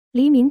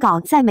李敏镐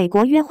在美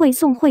国约会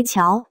宋慧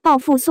乔，报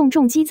复宋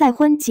仲基再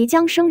婚即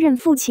将升任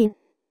父亲。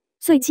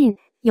最近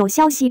有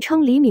消息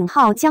称李敏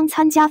镐将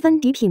参加芬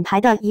迪品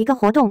牌的一个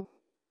活动。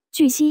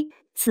据悉，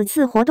此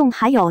次活动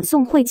还有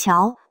宋慧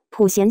乔、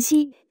朴贤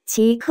熙、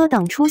齐科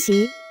等出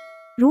席。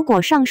如果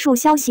上述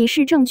消息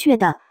是正确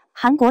的，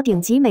韩国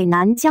顶级美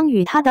男将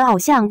与他的偶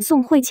像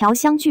宋慧乔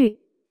相聚。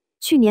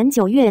去年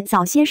9月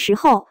早些时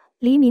候，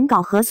李敏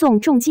镐和宋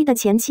仲基的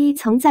前妻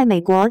曾在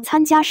美国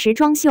参加时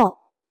装秀，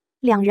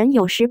两人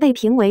有时被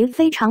评为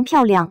非常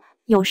漂亮，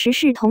有时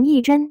是同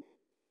一帧。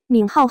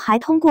闵浩还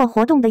通过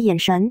活动的眼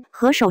神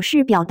和手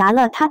势表达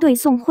了他对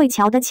宋慧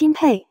乔的钦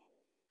佩。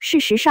事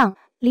实上，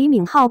李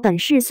敏镐本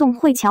是宋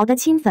慧乔的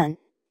亲粉，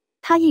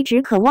他一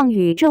直渴望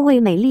与这位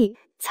美丽、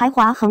才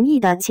华横溢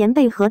的前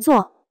辈合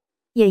作，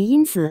也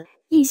因此，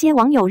一些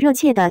网友热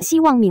切地希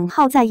望闵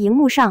浩在荧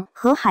幕上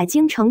和海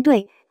京成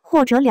对，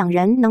或者两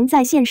人能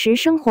在现实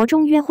生活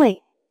中约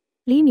会。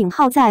李敏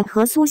镐在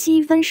和苏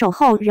茜分手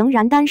后仍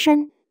然单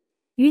身。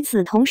与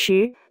此同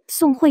时，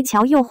宋慧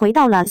乔又回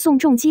到了宋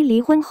仲基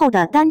离婚后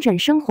的单枕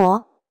生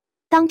活。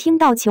当听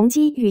到琼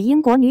基与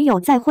英国女友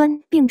再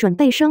婚并准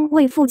备升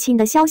为父亲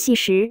的消息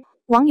时，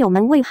网友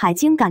们为海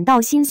京感到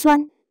心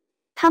酸。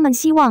他们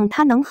希望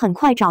他能很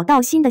快找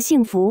到新的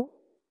幸福，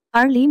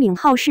而李敏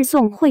镐是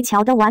宋慧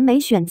乔的完美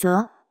选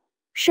择。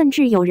甚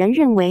至有人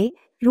认为，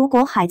如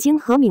果海京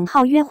和闵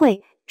浩约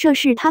会，这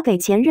是他给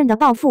前任的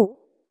报复。